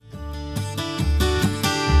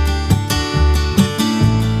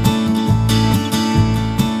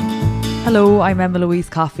Hello, I'm Emma Louise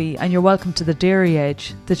Coffey and you're welcome to The Dairy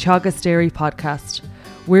Edge, the Teagasc Dairy podcast.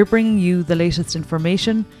 We're bringing you the latest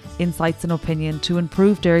information, insights and opinion to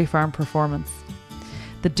improve dairy farm performance.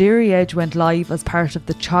 The Dairy Edge went live as part of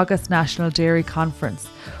the Teagasc National Dairy Conference,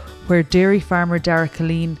 where dairy farmer Derek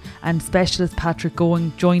Killeen and specialist Patrick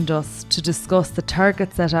Going joined us to discuss the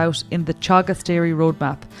targets set out in the Teagasc Dairy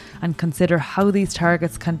Roadmap and consider how these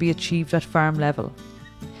targets can be achieved at farm level.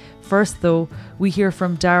 First though, we hear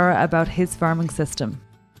from Dara about his farming system.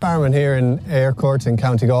 Farming here in Ayrecourt in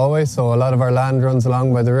County Galway, so a lot of our land runs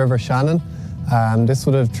along by the River Shannon. This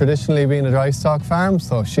would have traditionally been a dry stock farm,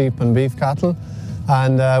 so sheep and beef cattle.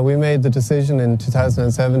 And we made the decision in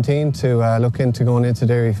 2017 to look into going into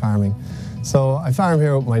dairy farming. So I farm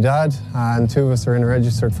here with my dad, and two of us are in a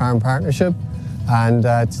registered farm partnership. And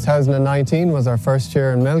 2019 was our first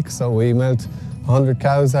year in milk, so we milked 100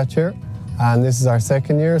 cows that year. And this is our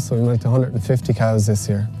second year, so we milked 150 cows this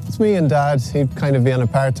year. It's me and Dad. He'd kind of be on a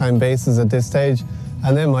part-time basis at this stage.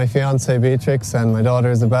 And then my fiancée Beatrix and my daughter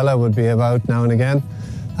Isabella would be about now and again.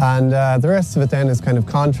 And the rest of it then is kind of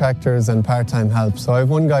contractors and part-time help. So I have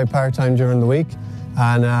one guy part-time during the week,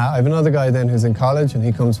 and I have another guy then who's in college, and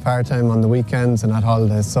he comes part-time on the weekends and at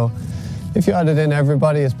holidays. So if you added in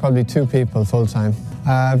everybody, it's probably two people full-time.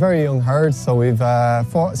 Very young herd, so we've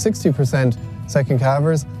 60% second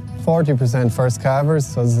calvers, 40% first calvers,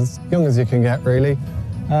 so as young as you can get really.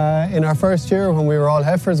 In our first year when we were all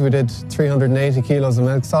heifers, we did 380 kilos of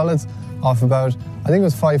milk solids off about, I think it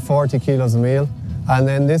was 540 kilos of meal. And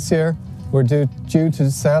then this year we're due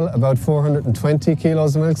to sell about 420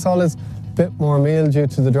 kilos of milk solids, a bit more meal due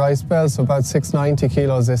to the dry spell, so about 690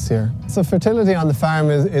 kilos this year. So fertility on the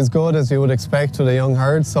farm is good, as you would expect with a young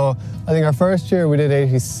herd. So I think our first year we did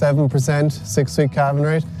 87% 6-week calving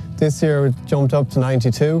rate. This year it jumped up to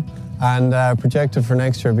 92, and projected for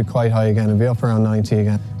next year it'll be quite high again. It'll be up around 90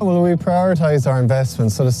 again. Well, we prioritised our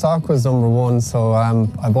investments. So the stock was number one. So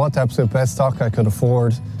I bought the absolute best stock I could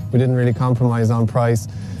afford. We didn't really compromise on price.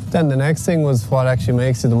 Then the next thing was what actually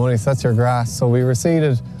makes you the money. So that's your grass. So we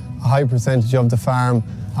reseeded a high percentage of the farm,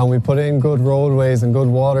 and we put in good roadways and good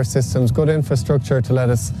water systems, good infrastructure to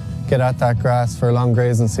let us get at that grass for a long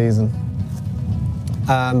grazing season.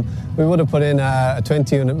 We would have put in a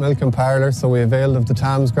 20-unit milking parlour, so we availed of the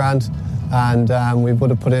TAMS grant, and we would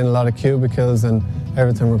have put in a lot of cubicles and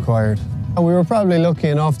everything required. And we were probably lucky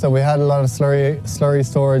enough that we had a lot of slurry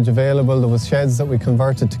storage available. There was sheds that we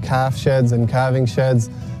converted to calf sheds and calving sheds,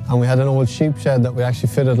 and we had an old sheep shed that we actually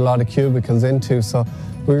fitted a lot of cubicles into. So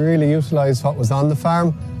we really utilised what was on the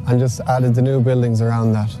farm and just added the new buildings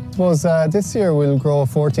around that. I suppose this year we'll grow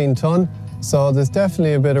 14 tonne. So there's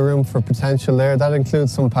definitely a bit of room for potential there. That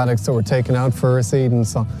includes some paddocks that were taken out for reseeding,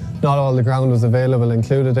 so not all the ground was available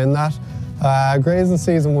included in that. Grazing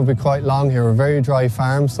season will be quite long here. We're a very dry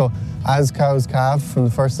farm, so as cows calve from the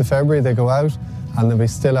 1st of February, they go out and they'll be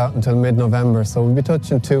still out until mid-November. So we'll be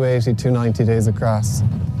touching 280, 290 days of grass.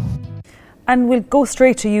 And we'll go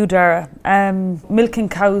straight to you, Dara. Milking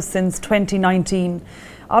cows since 2019.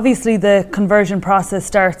 Obviously the conversion process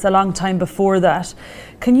starts a long time before that.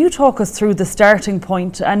 Can you talk us through the starting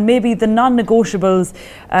point and maybe the non-negotiables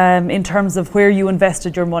in terms of where you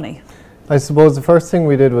invested your money? I suppose the first thing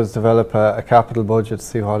we did was develop a capital budget to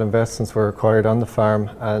see what investments were required on the farm,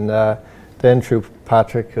 and then through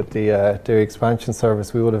Patrick at the Dairy Expansion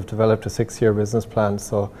Service we would have developed a 6-year business plan,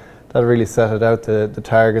 so that really set it out the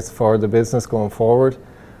targets for the business going forward.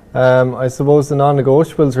 I suppose the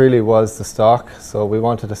non-negotiables really was the stock, so we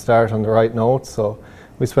wanted to start on the right note, so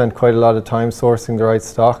we spent quite a lot of time sourcing the right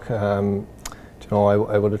stock.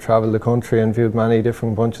 I would have travelled the country and viewed many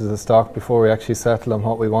different bunches of stock before we actually settled on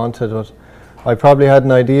what we wanted, but I probably had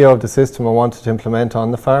an idea of the system I wanted to implement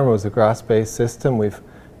on the farm. It was a grass-based system. We've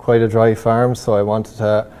quite a dry farm, so I wanted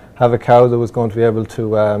to have a cow that was going to be able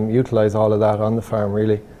to utilise all of that on the farm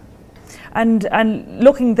really. And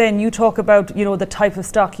looking then, you talk about, the type of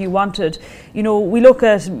stock you wanted. We look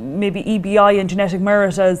at maybe EBI and genetic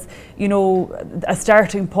merit as, a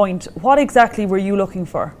starting point. What exactly were you looking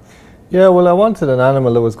for? Yeah, well, I wanted an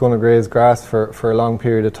animal that was going to graze grass for a long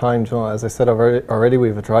period of time. As I said already, we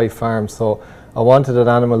have a dry farm, so I wanted an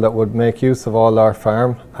animal that would make use of all our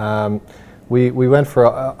farm. We went for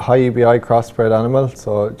a high EBI crossbred animal,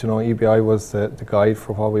 so EBI was the guide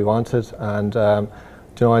for what we wanted, and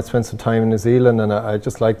I'd spent some time in New Zealand and I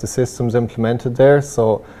just liked the systems implemented there,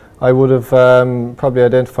 so I would have probably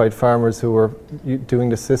identified farmers who were doing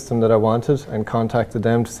the system that I wanted and contacted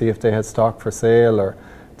them to see if they had stock for sale, or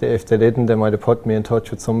if they didn't, they might have put me in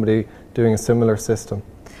touch with somebody doing a similar system.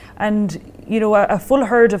 and a full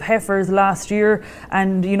herd of heifers last year,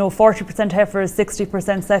 and 40% heifers,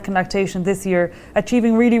 60% second lactation this year,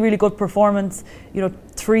 achieving really, really good performance.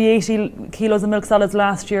 380 kilos of milk solids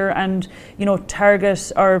last year, and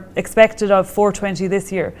target or expected of 420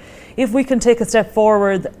 this year. If we can take a step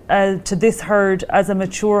forward to this herd as a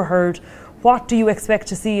mature herd, what do you expect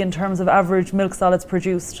to see in terms of average milk solids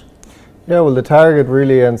produced? Yeah, well, the target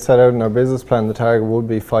really, and set out in our business plan, the target would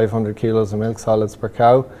be 500 kilos of milk solids per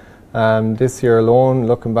cow. This year alone,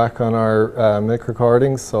 looking back on our milk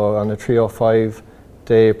recordings, so on a 305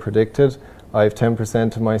 day predicted, I have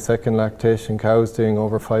 10% of my second lactation cows doing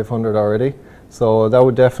over 500 already. So that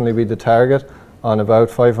would definitely be the target, on about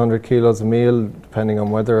 500 kilos of meal, depending on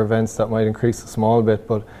weather events that might increase a small bit,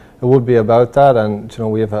 but it would be about that. And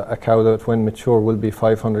we have a cow that when mature will be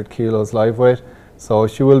 500 kilos live weight. So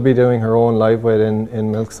she will be doing her own live weight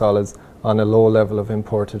in milk solids on a low level of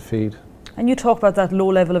imported feed. And you talk about that low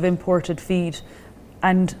level of imported feed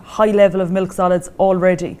and high level of milk solids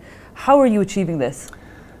already. How are you achieving this?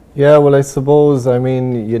 Yeah, well, I suppose,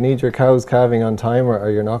 you need your cows calving on time, or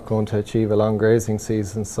you're not going to achieve a long grazing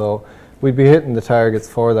season. So we'd be hitting the targets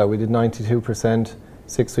for that. We did 92%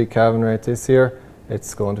 6-week calving rate this year.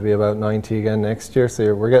 It's going to be about 90 again next year.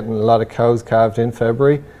 So we're getting a lot of cows calved in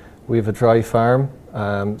February. We have a dry farm,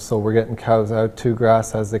 so we're getting cows out to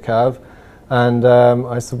grass as they calve. And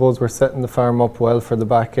I suppose we're setting the farm up well for the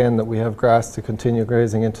back end, that we have grass to continue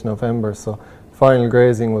grazing into November. So final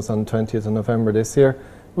grazing was on 20th of November this year.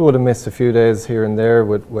 We would have missed a few days here and there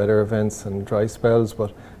with weather events and dry spells,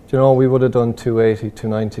 but we would have done 280,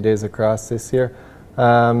 290 days of grass this year.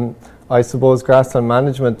 I suppose grassland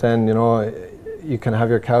management then, you can have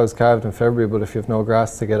your cows calved in February, but if you have no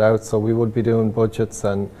grass to get out, so we would be doing budgets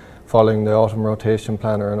and following the autumn rotation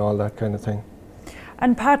planner and all that kind of thing.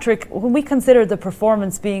 And Patrick, when we consider the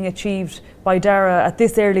performance being achieved by Darragh at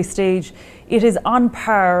this early stage, it is on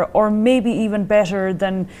par or maybe even better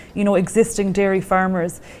than existing dairy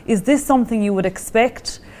farmers. Is this something you would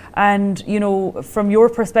expect? And from your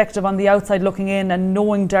perspective on the outside looking in and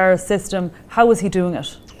knowing Darragh's system, how is he doing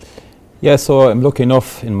it? Yeah, so I'm lucky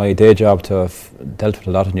enough in my day job to have dealt with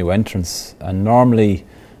a lot of new entrants, and normally,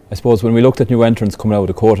 I suppose when we looked at new entrants coming out of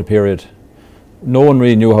the quota period, no one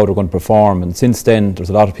really knew how they were going to perform, and since then there's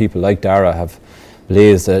a lot of people like Darragh have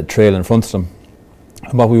blazed a trail in front of them.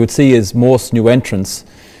 And what we would see is most new entrants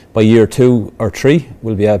by year 2 or 3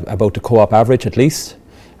 will be about the co-op average at least,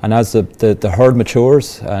 and as the herd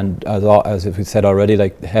matures, and as we said already,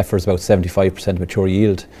 like the heifer is about 75% mature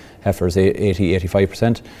yield, heifer is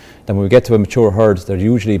 80-85%, then when we get to a mature herd, they're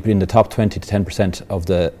usually in the top 20 to 10%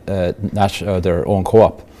 of their own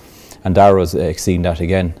co-op, and Darragh is exceeding that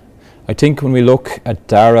again. I think when we look at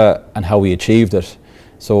Darragh and how he achieved it,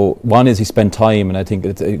 so one is he spent time, and I think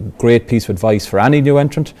it's a great piece of advice for any new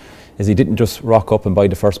entrant, is he didn't just rock up and buy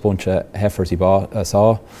the first bunch of heifers he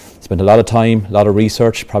saw. Spent a lot of time, a lot of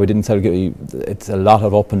research, probably didn't tell you, it's a lot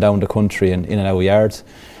of up and down the country and in and out of yards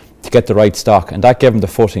to get the right stock, and that gave him the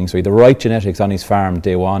footing, so he had the right genetics on his farm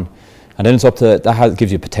day one. And then it's up to,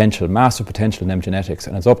 gives you potential, massive potential in them genetics,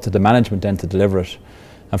 and it's up to the management then to deliver it.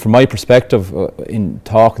 And from my perspective, in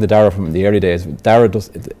talking to Darragh from the early days, Darragh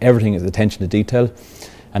does everything is attention to detail.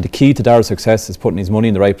 And the key to Darragh's success is putting his money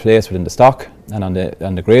in the right place within the stock and on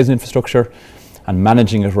the grazing infrastructure and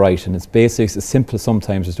managing it right. And it's basically as simple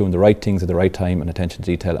sometimes as doing the right things at the right time and attention to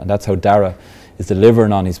detail. And that's how Darragh is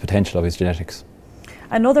delivering on his potential of his genetics.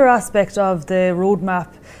 Another aspect of the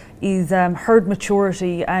roadmap is herd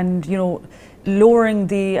maturity and, lowering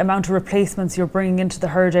the amount of replacements you're bringing into the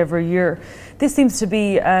herd every year. This seems to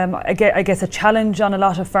be, I guess, a challenge on a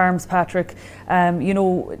lot of farms, Patrick.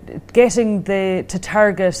 Getting to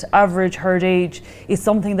target average herd age is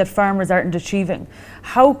something that farmers aren't achieving.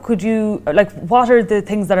 How could you, what are the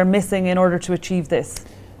things that are missing in order to achieve this?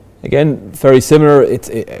 Again, very similar.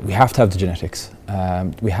 We have to have the genetics.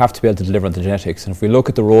 We have to be able to deliver on the genetics. And if we look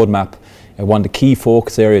at the roadmap, one of the key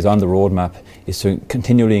focus areas on the roadmap is to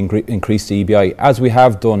continually increase the EBI, as we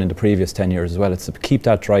have done in the previous 10 years as well. It's to keep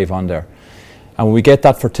that drive on there. And when we get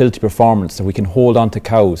that fertility performance, that we can hold on to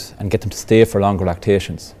cows and get them to stay for longer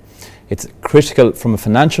lactations. It's critical from a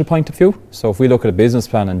financial point of view. So if we look at a business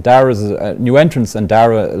plan, and Darragh's new entrants and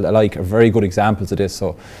Darragh alike are very good examples of this.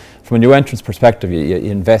 So from a new entrant's perspective, you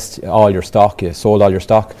invest all your stock, you sold all your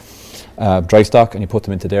stock, dry stock, and you put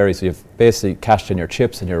them into dairy. So you've basically cashed in your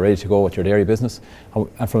chips and you're ready to go with your dairy business.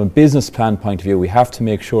 And from a business plan point of view, we have to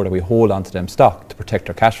make sure that we hold on to them stock to protect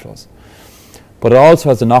our cash flows. But it also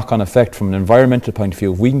has a knock-on effect from an environmental point of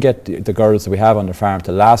view. If we can get the girls that we have on the farm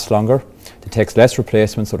to last longer, It takes less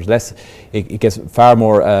replacement, so there's less. It gets far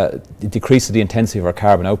more. It decreases the intensity of our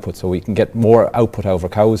carbon output, so we can get more output out of our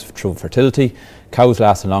cows through fertility. Cows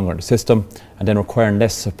lasting longer in the system, and then requiring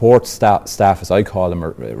less support staff, as I call them,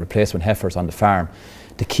 or replacement heifers on the farm,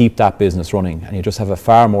 to keep that business running. And you just have a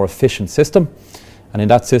far more efficient system. And in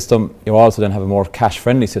that system, you also then have a more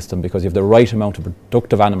cash-friendly system because you have the right amount of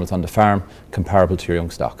productive animals on the farm comparable to your young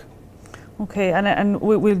stock. Okay, and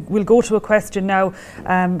we'll go to a question now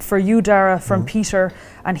for you, Dara, from Peter,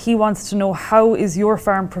 and he wants to know, how is your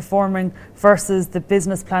farm performing versus the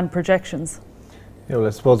business plan projections? Yeah, well,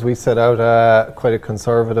 I suppose we set out quite a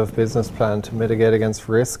conservative business plan to mitigate against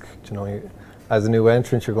risk. You know, as a new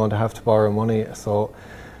entrant, you're going to have to borrow money. So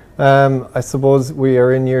I suppose we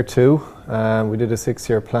are in year 2. We did a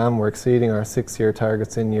 6-year plan. We're exceeding our 6-year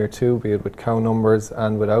targets in year 2, be it with cow numbers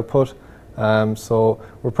and with output. So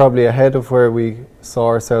we're probably ahead of where we saw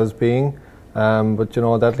ourselves being, but you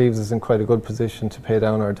know, that leaves us in quite a good position to pay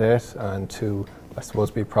down our debt and to, I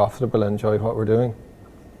suppose, be profitable and enjoy what we're doing.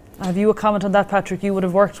 Have you a comment on that, Patrick? You would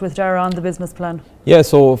have worked with Dara on the business plan. Yeah,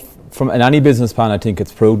 so in any business plan, I think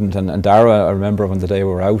it's prudent. And Dara, I remember when the day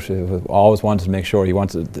we were out, always wanted to make sure he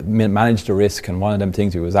wanted to manage the risk. And one of them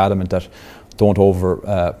things he was adamant that don't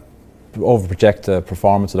over project the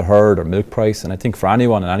performance of the herd or milk price. And I think for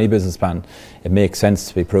anyone in any business plan, it makes sense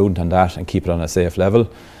to be prudent on that and keep it on a safe level.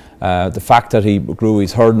 The fact that he grew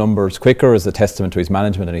his herd numbers quicker is a testament to his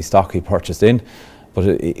management and his stock he purchased in.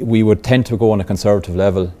 But we would tend to go on a conservative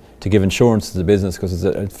level to give insurance to the business, because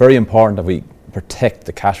it's very important that we protect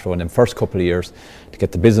the cash flow in the first couple of years to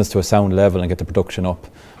get the business to a sound level and get the production up.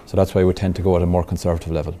 So that's why we tend to go at a more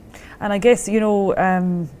conservative level. And I guess, you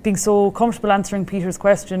know, being so comfortable answering Peter's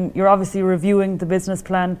question, you're obviously reviewing the business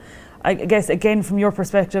plan. I guess, again, from your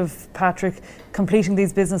perspective, Patrick, completing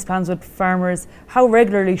these business plans with farmers, how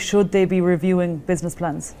regularly should they be reviewing business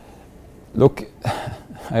plans? Look,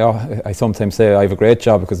 I sometimes say I have a great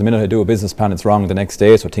job, because the minute I do a business plan, it's wrong the next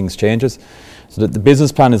day, so things changes. So the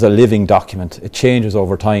business plan is a living document. It changes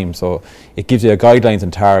over time, so it gives you guidelines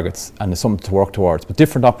and targets, and there's something to work towards. But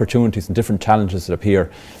different opportunities and different challenges that appear.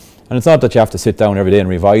 And it's not that you have to sit down every day and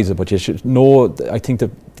revise it, but you should know, I think the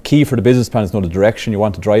key for the business plan is know the direction you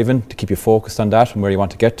want to drive in, to keep you focused on that and where you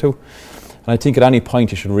want to get to. And I think at any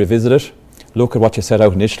point you should revisit it, look at what you set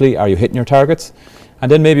out initially. Are you hitting your targets? And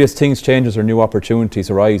then maybe as things changes or new opportunities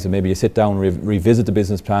arise, and maybe you sit down, revisit the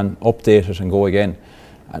business plan, update it and go again.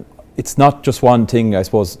 And it's not just one thing. I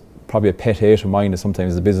suppose probably a pet hate of mine is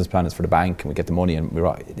sometimes the business plan is for the bank and we get the money, and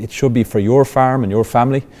it should be for your farm and your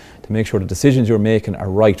family, to make sure the decisions you're making are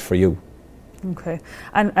right for you. Okay,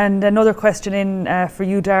 and another question in for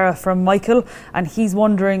you, Dara, from Michael, and he's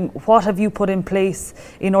wondering, what have you put in place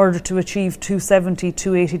in order to achieve 270,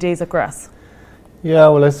 280 days of grass? Yeah,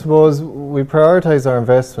 well, I suppose we prioritise our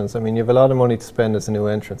investments. I mean, you have a lot of money to spend as a new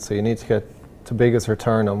entrant, so you need to get the biggest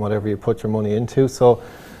return on whatever you put your money into. So,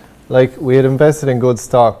 like, we had invested in good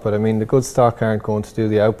stock, but I mean, the good stock aren't going to do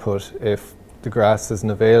the output if the grass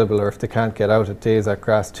isn't available, or if they can't get out at days that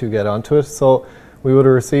grass to get onto it. So we would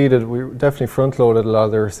have reseeded, we definitely front loaded a lot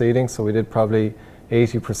of the reseeding, so we did probably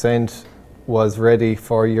 80% was ready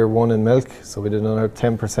for year 1 in milk. So we did another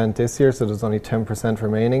 10% this year, so there's only 10%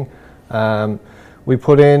 remaining. We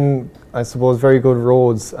put in, I suppose, very good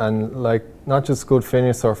roads, and like not just good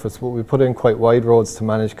finish surface, but we put in quite wide roads to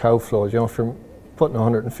manage cow flows. You know, if you're putting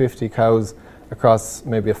 150 cows across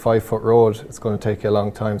maybe a 5-foot road, it's going to take you a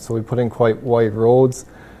long time. So we put in quite wide roads.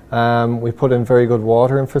 We put in very good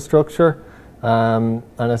water infrastructure, and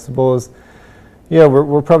I suppose, yeah,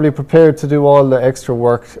 we're probably prepared to do all the extra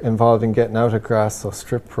work involved in getting out of grass. So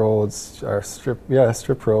strip roads,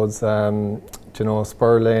 strip roads. You know,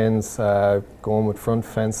 spur lanes, going with front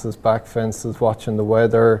fences, back fences, watching the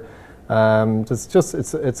weather. It's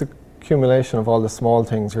a accumulation of all the small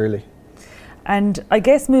things, really. And I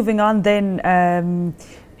guess moving on then,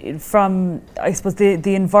 from, I suppose,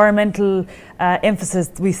 the environmental emphasis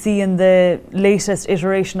we see in the latest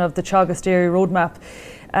iteration of the Teagasc Dairy Roadmap,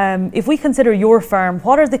 if we consider your farm,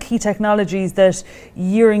 what are the key technologies that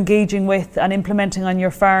you're engaging with and implementing on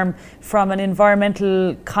your farm from an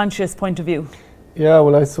environmental conscious point of view? Yeah,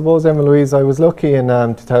 well, I suppose, Emma Louise, I was lucky in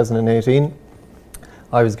 2018.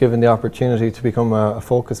 I was given the opportunity to become a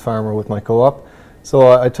focus farmer with my co-op. So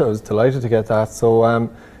I was delighted to get that. So, you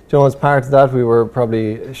know, as part of that, we were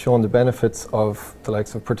probably shown the benefits of the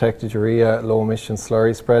likes of protected urea, low emission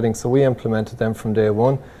slurry spreading. So we implemented them from day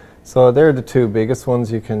 1. So they're the 2 biggest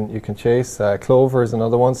ones you can chase. Clover is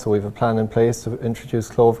another one, so we have a plan in place to introduce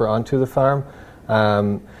clover onto the farm.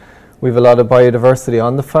 We have a lot of biodiversity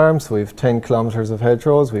on the farm, so we have 10 kilometres of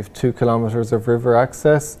hedgerows, we have 2 kilometres of river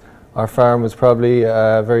access, our farm was probably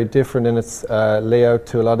very different in its layout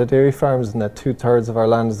to a lot of dairy farms, in that 2/3 of our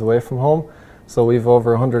land is away from home. So we've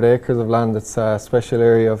over 100 acres of land that's a special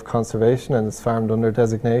area of conservation and it's farmed under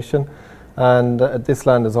designation. And this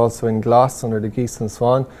land is also in GLAS under the Geese and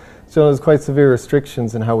Swan. So there's quite severe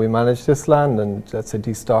restrictions in how we manage this land, and let's say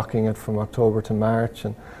destocking it from October to March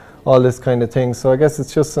and all this kind of thing. So I guess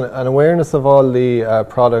it's just an awareness of all the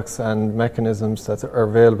products and mechanisms that are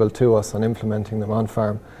available to us and implementing them on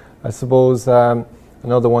farm. I suppose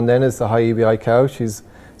another one then is the high EBI cow. She's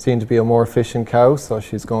seen to be a more efficient cow, so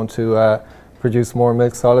she's going to produce more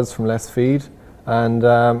milk solids from less feed. And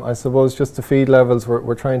I suppose just the feed levels,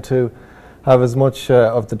 we're trying to have as much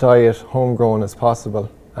of the diet homegrown as possible.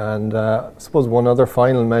 And I suppose one other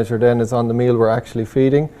final measure then is on the meal we're actually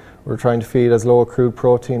feeding. We're trying to feed as low a crude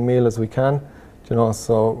protein meal as we can, you know,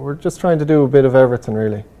 so we're just trying to do a bit of everything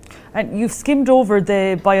really. And you've skimmed over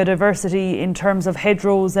the biodiversity in terms of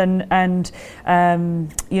hedgerows and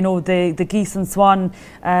you know, the geese and swan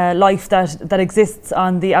life that exists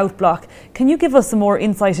on the outblock. Can you give us some more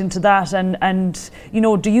insight into that? And you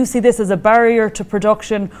know, do you see this as a barrier to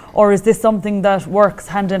production, or is this something that works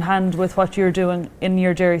hand in hand with what you're doing in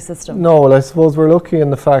your dairy system? No, well, I suppose we're lucky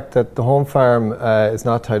in the fact that the home farm is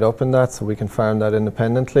not tied up in that, so we can farm that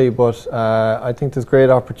independently. But I think there's great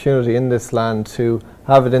opportunity in this land to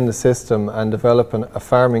have it in the system and develop a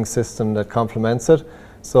farming system that complements it.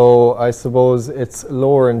 So I suppose it's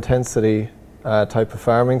lower intensity type of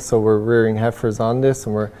farming, so we're rearing heifers on this,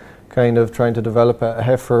 and we're kind of trying to develop a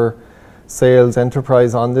heifer sales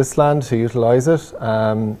enterprise on this land to utilise it.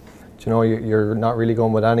 You know, you're not really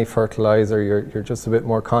going with any fertiliser, you're just a bit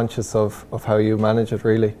more conscious of how you manage it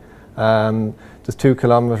really. There's 2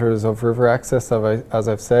 kilometres of river access, as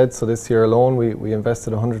I've said, so this year alone we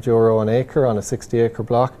invested €100 an acre on a 60-acre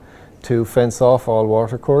block to fence off all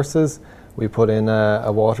water courses. We put in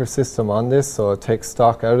a water system on this, so it takes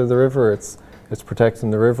stock out of the river, it's protecting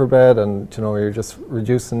the riverbed, and you know, you're just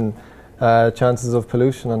reducing chances of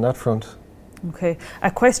pollution on that front. Okay,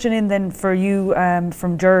 a question in then for you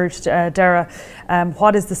from George, Dara.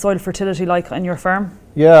 What is the soil fertility like on your farm?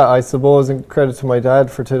 Yeah, I suppose, in credit to my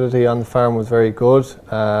dad, fertility on the farm was very good.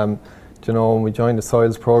 You know, when we joined the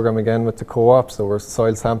soils program again with the co-op, so we're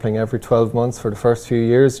soil sampling every 12 months for the first few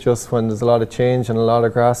years, just when there's a lot of change and a lot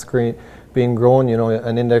of grass being grown, you know,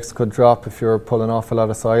 an index could drop if you're pulling off a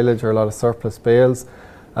lot of silage or a lot of surplus bales.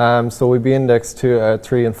 So we'd be indexed to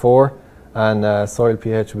 3 and 4, and soil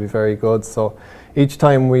pH would be very good. So each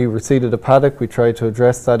time we reseeded a paddock, we tried to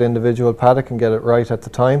address that individual paddock and get it right at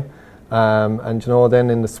the time. And you know,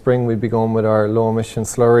 then in the spring we'd be going with our low emission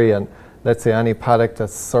slurry, and let's say any paddock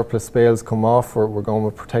that's surplus bales come off, we're going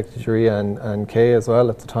with protected urea and K as well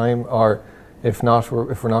at the time, or if not,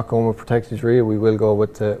 if we're not going with protected urea, we will go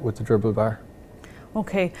with the dribble bar.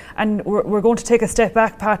 Okay, and we're going to take a step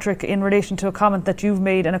back, Patrick, in relation to a comment that you've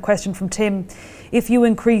made and a question from Tim. If you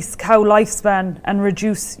increase cow lifespan and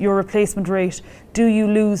reduce your replacement rate, do you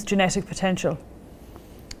lose genetic potential?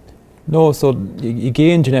 No, so you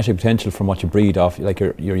gain genetic potential from what you breed off. Like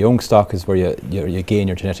your young stock is where you gain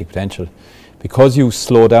your genetic potential. Because you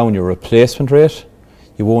slow down your replacement rate,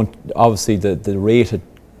 you won't, obviously the rate of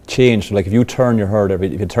change, like if you turn your herd if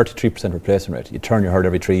you had 33% replacement rate, you turn your herd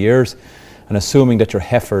every 3 years, and assuming that your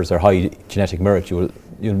heifers are high genetic merit, you'll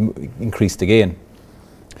increase the gain.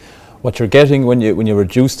 What you're getting when you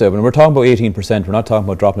reduce when we're talking about 18%, we're not talking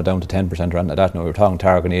about dropping it down to 10% or anything like that. No, we're talking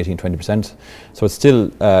targeting 18-20%. So it's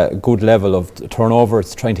still a good level of turnover.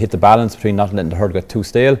 It's trying to hit the balance between not letting the herd get too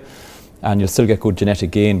stale, and you'll still get good genetic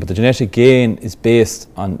gain. But the genetic gain is based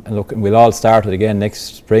on, and look, we'll all start it again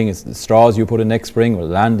next spring. It's the straws you put in next spring will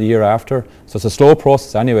land the year after. So it's a slow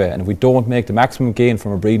process anyway. And if we don't make the maximum gain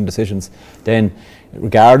from our breeding decisions, then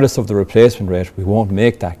regardless of the replacement rate, we won't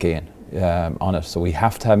make that gain on it. So we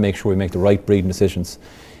have to make sure we make the right breeding decisions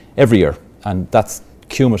every year, and that's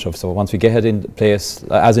cumulative. So once we get it in place,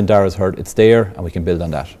 as in Dara's herd, it's there and we can build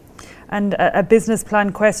on that. And a business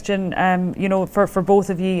plan question, you know, for both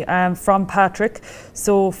of you, from Patrick.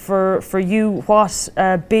 So for you, what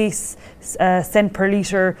base cent per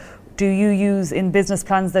litre do you use in business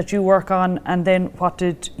plans that you work on, and then what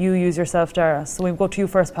did you use yourself, Dara? So we'll go to you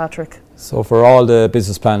first, Patrick. So for all the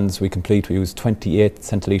business plans we complete, we use 28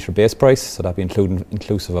 cent a litre base price, so that'd be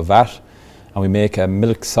inclusive of VAT, and we make a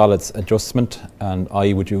milk solids adjustment, and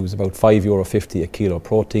I would use about €5.50 a kilo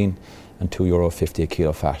protein and €2.50 a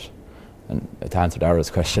kilo fat. And to answer Dara's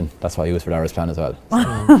question, that's what I use for Dara's plan as well.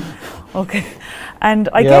 Okay, and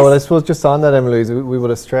I guess... Yeah, well, I suppose just on that, Emily, we would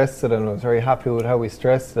have stressed it, and I was very happy with how we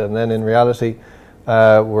stressed it, and then in reality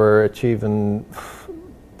we're achieving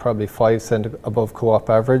probably 5 cent above co-op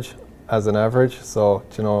average as an average. So,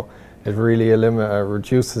 you know, it really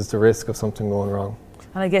reduces the risk of something going wrong.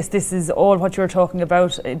 And I guess this is all what you were talking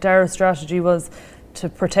about. Dara's strategy was to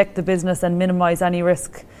protect the business and minimise any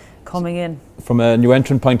risk coming in. From a new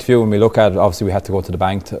entrant point of view, when we look at it, obviously we have to go to the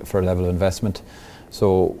bank for a level of investment.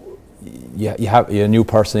 So you have a new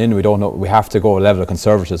person in, we don't know, we have to go a level of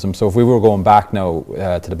conservatism. So if we were going back now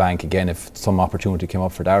to the bank again, if some opportunity came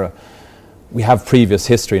up for Dara, we have previous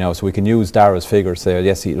history now, so we can use Dara's figures, say,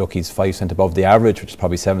 yes, look, he's 5 cent above the average, which is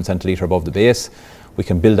probably 7 cent a litre above the base. We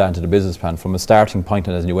can build that into the business plan. From a starting point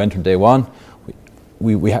and as a new entrant day one,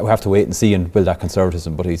 we have to wait and see and build that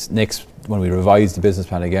conservatism. But when we revise the business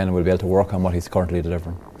plan again, we'll be able to work on what he's currently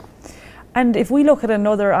delivering. And if we look at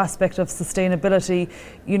another aspect of sustainability,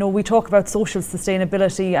 you know, we talk about social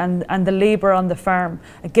sustainability and the labour on the farm.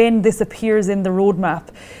 Again, this appears in the roadmap.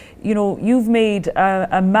 You know, you've made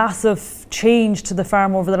a massive change to the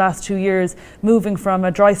farm over the last 2 years, moving from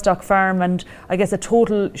a dry stock farm and I guess a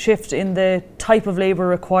total shift in the type of labour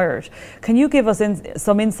required. Can you give us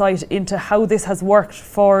some insight into how this has worked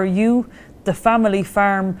for you, the family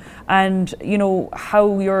farm, and, you know,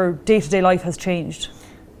 how your day-to-day life has changed?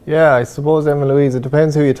 Yeah, I suppose, Emma Louise, it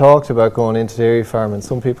depends who you talk to about going into dairy farming.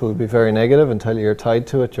 Some people will be very negative and tell you you're tied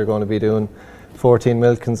to it, you're going to be doing 14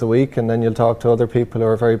 milkings a week, and then you'll talk to other people who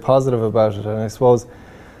are very positive about it. And I suppose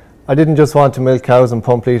I didn't just want to milk cows and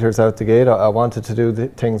pump litres out the gate, I wanted to do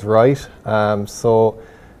things right. So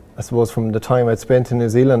I suppose from the time I'd spent in New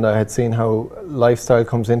Zealand, I had seen how lifestyle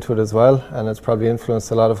comes into it as well, and it's probably influenced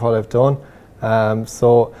a lot of what I've done.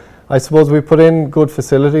 So I suppose we put in good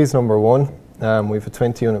facilities, number one. We have a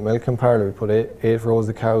 20-unit milking parlour. We put eight rows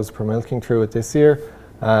of cows per milking through it this year.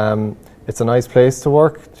 It's a nice place to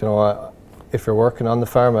work. You know, if you're working on the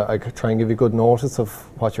farm, I could try and give you good notice of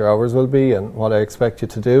what your hours will be and what I expect you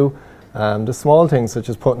to do. The small things, such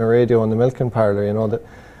as putting a radio in the milking parlour, you know, that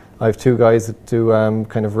I have 2 guys that do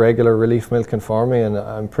kind of regular relief milking for me, and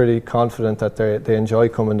I'm pretty confident that they enjoy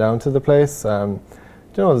coming down to the place. You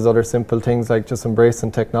know, there's other simple things like just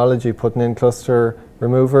embracing technology, putting in cluster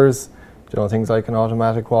removers, you know, things like an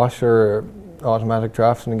automatic washer, automatic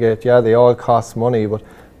drafting gate. Yeah, they all cost money, but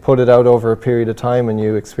put it out over a period of time and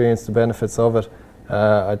you experience the benefits of it.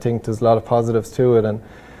 I think there's a lot of positives to it. And,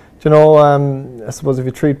 you know, I suppose if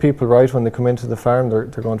you treat people right when they come into the farm, they're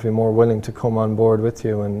going to be more willing to come on board with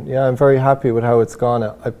you. And yeah, I'm very happy with how it's gone.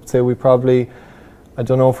 I'd say we probably, I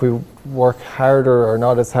don't know if we work harder or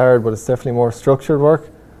not as hard, but it's definitely more structured work.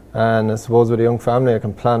 And I suppose with a young family, I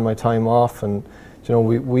can plan my time off. And, you know,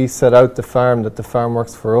 we set out the farm that the farm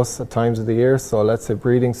works for us at times of the year. So let's say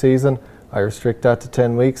breeding season, I restrict that to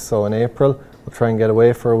 10 weeks. So in April, we'll try and get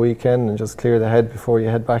away for a weekend and just clear the head before you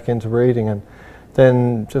head back into breeding. And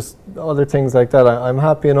then just other things like that. I'm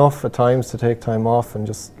happy enough at times to take time off and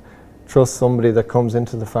just trust somebody that comes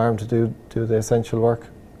into the farm to do the essential work.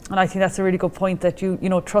 And I think that's a really good point, that you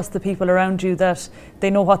know, trust the people around you, that they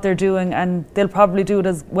know what they're doing and they'll probably do it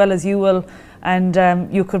as well as you will,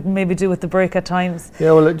 and you could maybe do with the break at times.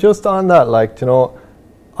 Yeah, well, just on that, like, you know,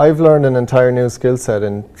 I've learned an entire new skill set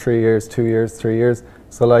in 3 years, 2 years, 3 years.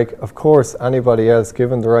 So, like, of course, anybody else,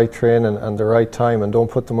 given the right training and the right time and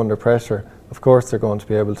don't put them under pressure, of course they're going to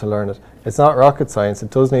be able to learn it. It's not rocket science, it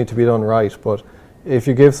does need to be done right, but if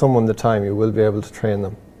you give someone the time, you will be able to train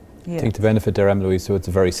them. Yeah. I think the benefit there, Emma Louise, so it's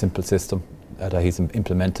a very simple system that he's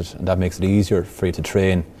implemented, and that makes it easier for you to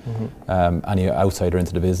train any outsider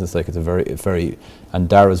into the business. Like, it's a very, and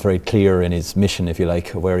Dara's very clear in his mission, if you like,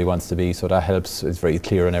 where he wants to be. So that helps. It's very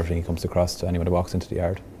clear in everything he comes across to anyone who walks into the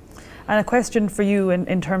yard. And a question for you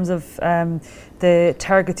in terms of the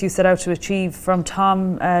targets you set out to achieve from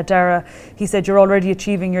Tom Dara. He said you're already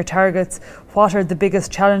achieving your targets. What are the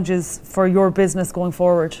biggest challenges for your business going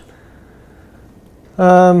forward?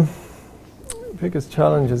 Biggest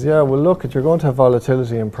challenges, yeah, well, look, you're going to have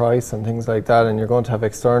volatility in price and things like that, and you're going to have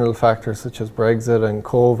external factors such as Brexit and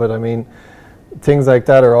COVID. I mean, things like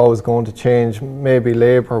that are always going to change. Maybe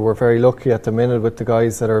labour, we're very lucky at the minute with the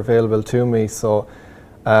guys that are available to me, so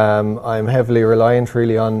I'm heavily reliant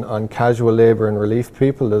really on casual labour and relief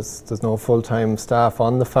people. There's no full-time staff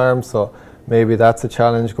on the farm, so maybe that's a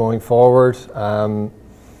challenge going forward.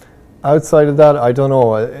 Outside of that, I don't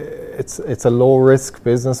know. It's a low-risk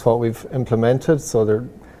business what we've implemented, so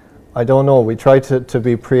I don't know. We try to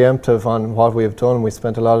be preemptive on what we have done. We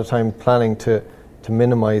spent a lot of time planning to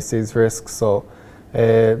minimise these risks. So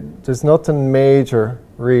there's nothing major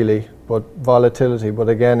really, but volatility. But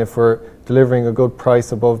again, if we're delivering a good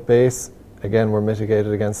price above base, again, we're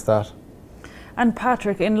mitigated against that. And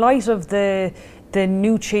Patrick, in light of the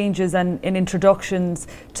new changes and introductions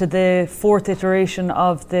to the 4th iteration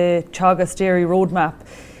of the Teagasc Dairy Roadmap,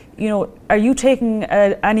 are you taking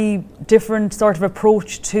any different sort of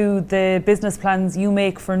approach to the business plans you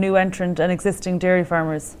make for new entrant and existing dairy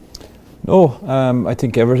farmers? No, I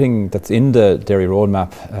think everything that's in the dairy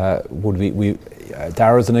roadmap would be,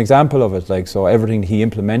 Dara's an example of it. Like, so everything he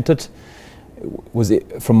implemented was,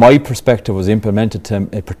 from my perspective, was implemented to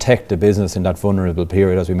protect the business in that vulnerable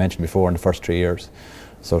period, as we mentioned before, in the first 3 years.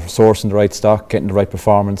 So sourcing the right stock, getting the right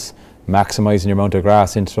performance, maximising your amount of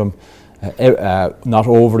grass into them, not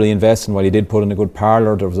overly investing. While he did put in a good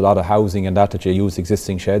parlour, there was a lot of housing and that you used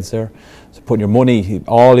existing sheds there. So putting your money,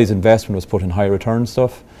 all his investment was put in high return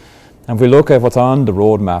stuff. And if we look at what's on the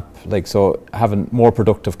roadmap, like, so having more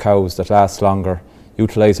productive cows that last longer,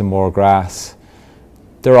 utilising more grass,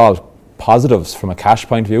 they're all positives from a cash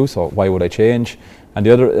point of view, so why would I change? And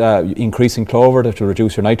the other, increasing clover that will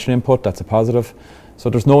reduce your nitrogen input, that's a positive. So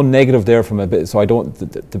there's no negative there from a bit. So I don't,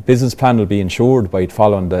 the business plan will be ensured by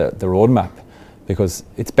following the roadmap, because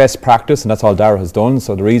it's best practice, and that's all Dara has done.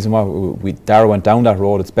 So the reason why Dara went down that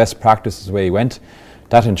road, it's best practice is the way he went.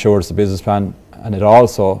 That ensures the business plan, and it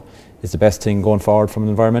also is the best thing going forward from an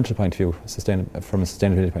environmental point of view, from a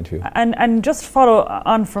sustainability point of view. And just follow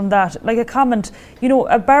on from that, like a comment,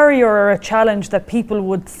 a barrier or a challenge that people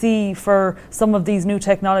would see for some of these new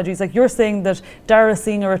technologies, like you're saying that Dara's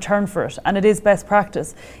seeing a return for it and it is best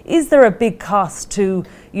practice. Is there a big cost to,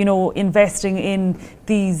 investing in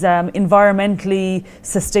these environmentally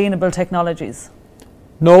sustainable technologies?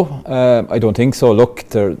 No, I don't think so. Look,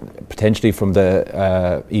 potentially from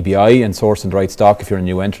the EBI and sourcing the right stock, if you're a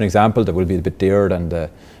new entrant example, that will be a bit dearer than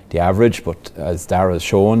the average, but as Dara has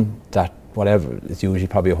shown, that whatever, it's usually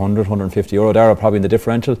probably 100, 150 euro. Dara probably in the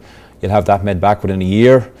differential, you'll have that made back within a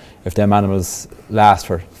year. If them animals last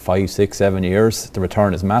for 5, 6, 7 years, the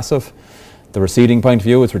return is massive. The reseeding point of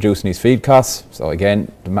view, it's reducing these feed costs. So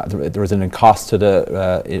again, there is a cost to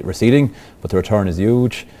the reseeding, but the return is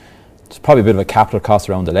huge. There's probably a bit of a capital cost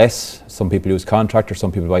around the less. Some people use contractors,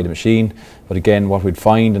 some people buy the machine. But again, what we'd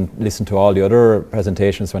find, and listen to all the other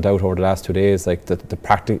presentations went out over the last 2 days, like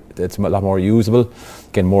it's a lot more usable,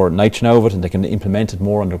 getting more nitrogen out of it, and they can implement it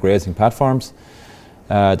more on their grazing platforms.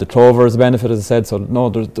 The clover is a benefit, as I said. So no,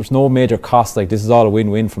 there's no major cost. Like, this is all a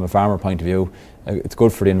win-win from a farmer point of view. It's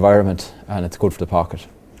good for the environment and it's good for the pocket.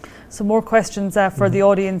 Some more questions for the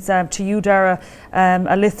audience. To you, Dara,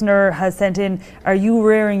 a listener has sent in, are you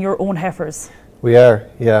rearing your own heifers? We are,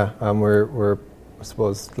 yeah. We're I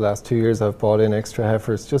suppose the last 2 years I've bought in extra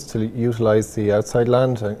heifers just to utilise the outside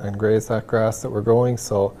land and graze that grass that we're growing.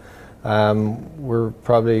 So we're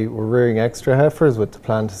rearing extra heifers with the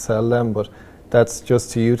plan to sell them, but that's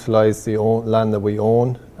just to utilise the land that we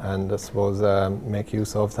own, and I suppose make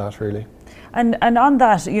use of that really. And on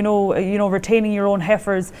that, retaining your own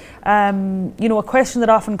heifers, a question that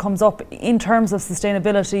often comes up in terms of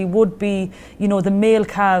sustainability would be, the male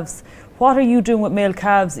calves. What are you doing with male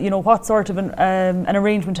calves? What sort of an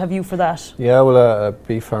arrangement have you for that? Yeah, well, a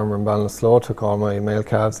beef farmer in Ballinasloe took all my male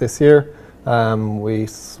calves this year. We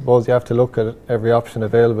suppose you have to look at every option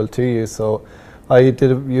available to you. So I used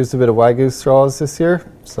a bit of Wagyu straws this year.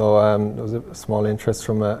 So there was a small interest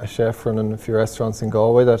from a chef running a few restaurants in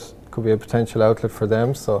Galway that could be a potential outlet for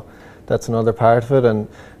them, so that's another part of it. And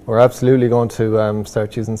we're absolutely going to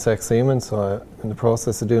start using sexed semen, so in the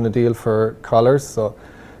process of doing a deal for collars, so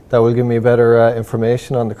that will give me better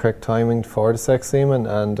information on the correct timing for the sexed semen,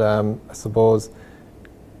 and I suppose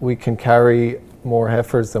we can carry more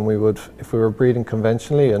heifers than we would if we were breeding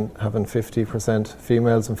conventionally and having 50%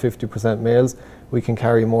 females and 50% males. We can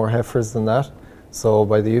carry more heifers than that, so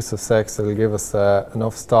by the use of sex it'll give us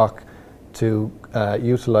enough stock to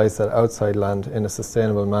utilise that outside land in a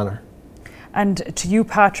sustainable manner. And to you,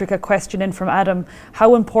 Patrick, a question in from Adam.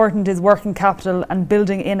 How important is working capital and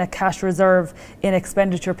building in a cash reserve in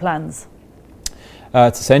expenditure plans?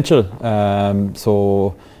 It's essential.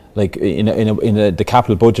 So, like in the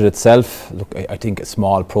capital budget itself, look, I think a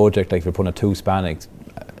small project, like if you're putting a 2-span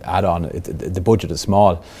add-on, the budget is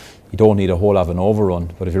small. You don't need a whole lot of an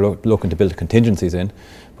overrun, but if you're looking to build contingencies in,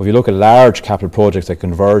 but if you look at large capital projects like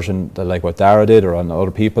conversion, like what Dara did, or on other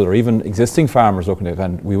people, or even existing farmers looking at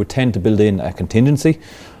it, we would tend to build in a contingency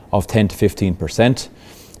of 10 to 15%.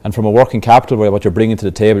 And from a working capital, where what you're bringing to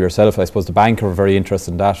the table yourself, I suppose the bank are very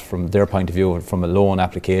interested in that from their point of view, from a loan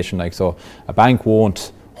application. Like, so a bank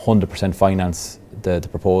won't 100% finance the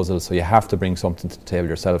proposal, so you have to bring something to the table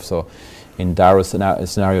yourself. So in Dara's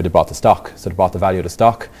scenario, they bought the stock, so they bought the value of the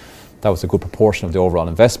stock. That was a good proportion of the overall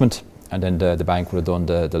investment, and then the bank would have done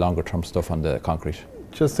the longer term stuff on the concrete.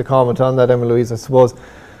 Just to comment on that, Emma Louise, I suppose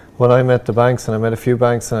when I met the banks, and I met a few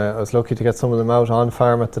banks, and I was lucky to get some of them out on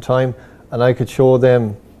farm at the time, and I could show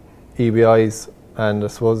them EBI's and I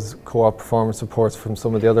suppose co-op performance reports from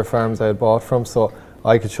some of the other farms I had bought from, so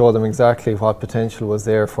I could show them exactly what potential was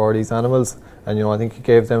there for these animals, and I think it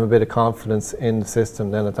gave them a bit of confidence in the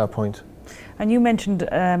system then at that point. And you mentioned,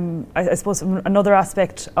 I suppose, another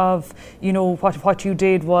aspect of, what you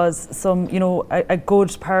did was some, a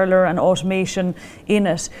good parlour and automation in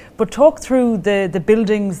it. But talk through the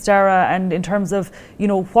buildings, Darragh, and in terms of,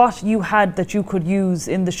 what you had that you could use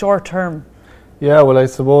in the short term. Yeah, well, I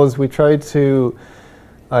suppose we tried to,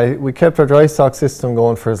 we kept our dry stock system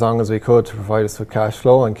going for as long as we could to provide us with cash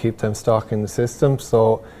flow and keep them stock in the system.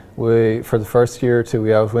 So for the first year or two, we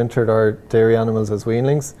outwintered our dairy animals as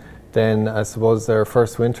weanlings. Then I suppose their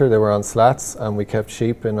first winter they were on slats, and we kept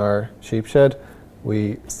sheep in our sheep shed.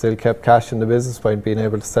 We still kept cash in the business by being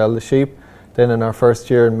able to sell the sheep. Then in our first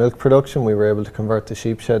year in milk production, we were able to convert the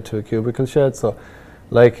sheep shed to a cubicle shed. So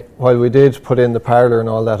while we did put in the parlour and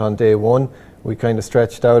all that on day one, we kind of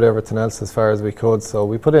stretched out everything else as far as we could. So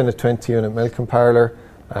we put in a 20-unit milking parlour,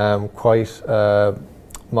 quite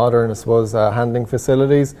modern, I suppose, handling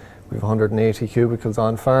facilities. We have 180 cubicles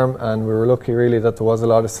on farm, and we were lucky really that there was a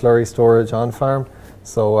lot of slurry storage on farm.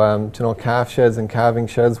 So calf sheds and calving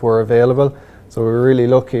sheds were available. So we were really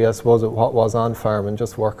lucky, I suppose, at what was on farm and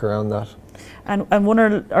just work around that. And one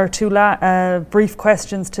or two brief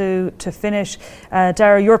questions to finish.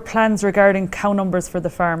 Darragh, your plans regarding cow numbers for the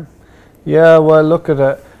farm? Yeah, well, look at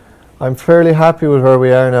it. I'm fairly happy with where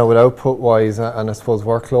we are now with output-wise and I suppose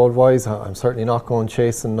workload-wise. I'm certainly not going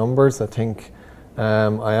chasing numbers. I think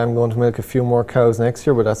I am going to milk a few more cows next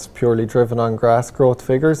year, but that's purely driven on grass growth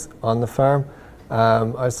figures on the farm.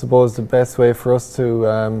 I suppose the best way for us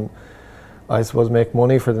to make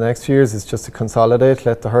money for the next few years is just to consolidate,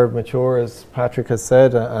 let the herd mature, as Patrick has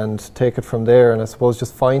said, and take it from there, and I suppose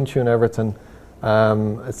just fine-tune everything.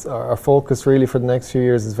 It's our focus really for the next few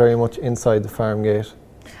years is very much inside the farm gate.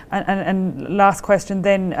 And last question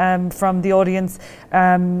then from the audience,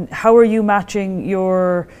 how are you matching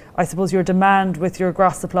your demand with your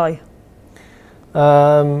grass supply?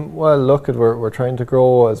 Well, look, we're trying to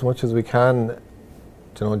grow as much as we can.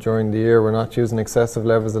 During the year we're not using excessive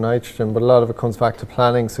levels of nitrogen, but a lot of it comes back to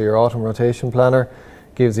planning. So your autumn rotation planner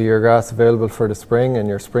gives you your grass available for the spring, and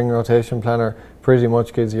your spring rotation planner pretty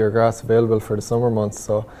much gives you your grass available for the summer months.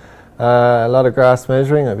 So a lot of grass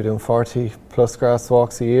measuring. I'll be doing 40 plus grass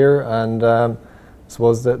walks a year, and I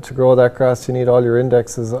suppose that to grow that grass you need all your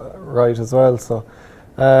indexes right as well. So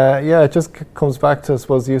it just comes back to, I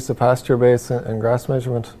suppose, the use of pasture base and grass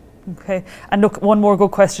measurement. Okay, and look, one more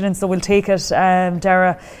good question, and so we'll take it,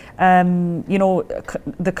 Darragh.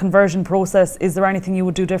 The conversion process, is there anything you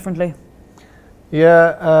would do differently?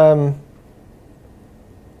 Yeah,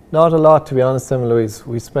 not a lot, to be honest, Emma Louise.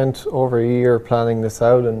 We spent over a year planning this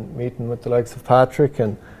out and meeting with the likes of Patrick,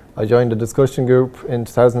 and I joined a discussion group in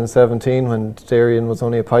 2017 when dairying was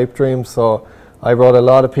only a pipe dream. So I brought a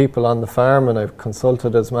lot of people on the farm, and I've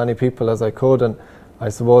consulted as many people as I could, and I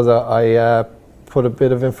suppose I put a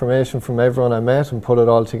bit of information from everyone I met and put it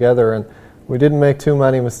all together, and we didn't make too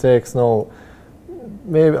many mistakes. No,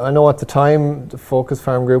 maybe I know at the time the Focus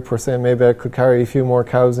Farm Group were saying maybe I could carry a few more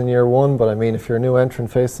cows in year one, but I mean, if you're a new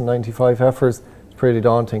entrant facing 95 heifers, it's pretty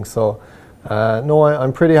daunting. So no,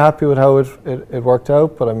 I'm pretty happy with how it worked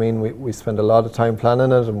out, but I mean, we spent a lot of time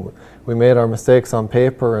planning it, and we made our mistakes on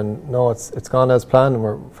paper, and no, it's gone as planned, and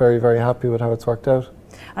we're very, very happy with how it's worked out.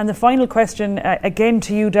 And the final question, again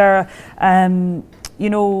to you, Darragh,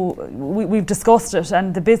 we've discussed it,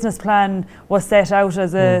 and the business plan was set out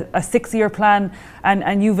as a 6-year plan,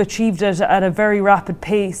 and you've achieved it at a very rapid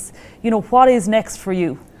pace. What is next for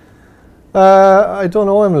you? I don't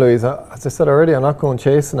know, Emma Louise. As I said already, I'm not going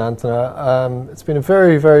chasing anything. It's been a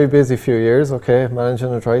very, very busy few years,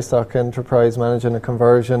 managing a dry stock enterprise, managing a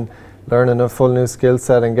conversion, learning a full new skill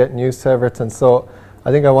set and getting used to everything. So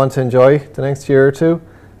I think I want to enjoy the next year or two,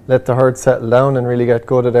 let the herd settle down and really get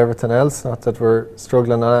good at everything else. Not that we're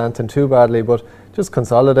struggling on anything too badly, but just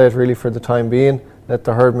consolidate really for the time being, let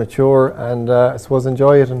the herd mature, and I suppose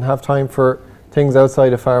enjoy it and have time for things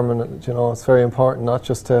outside of farming. It's very important not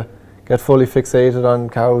just to get fully fixated on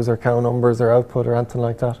cows or cow numbers or output or anything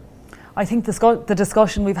like that. I think the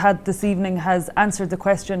discussion we've had this evening has answered the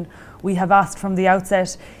question we have asked from the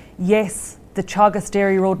outset. Yes, the Teagasc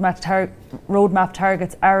Dairy roadmap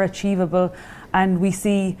targets are achievable, and we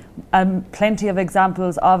see plenty of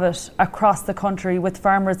examples of it across the country with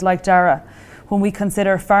farmers like Darragh, when we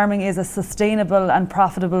consider farming is a sustainable and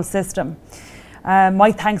profitable system.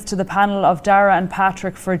 My thanks to the panel of Darragh and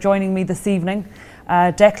Patrick for joining me this evening,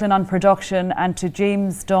 Declan on production, and to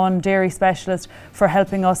James Dunn, Dairy Specialist, for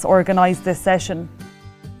helping us organise this session.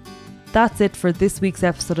 That's it for this week's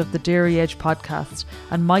episode of the Dairy Edge podcast,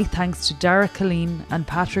 and my thanks to Dara Colleen and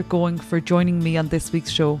Patrick Going for joining me on this week's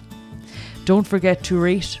show. Don't forget to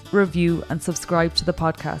rate, review and subscribe to the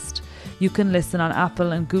podcast. You can listen on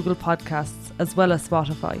Apple and Google Podcasts as well as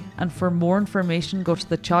Spotify, and for more information go to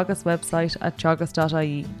the Teagasc website at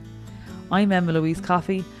teagasc.ie. I'm Emma Louise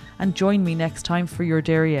Coffey, and join me next time for your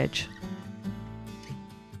Dairy Edge.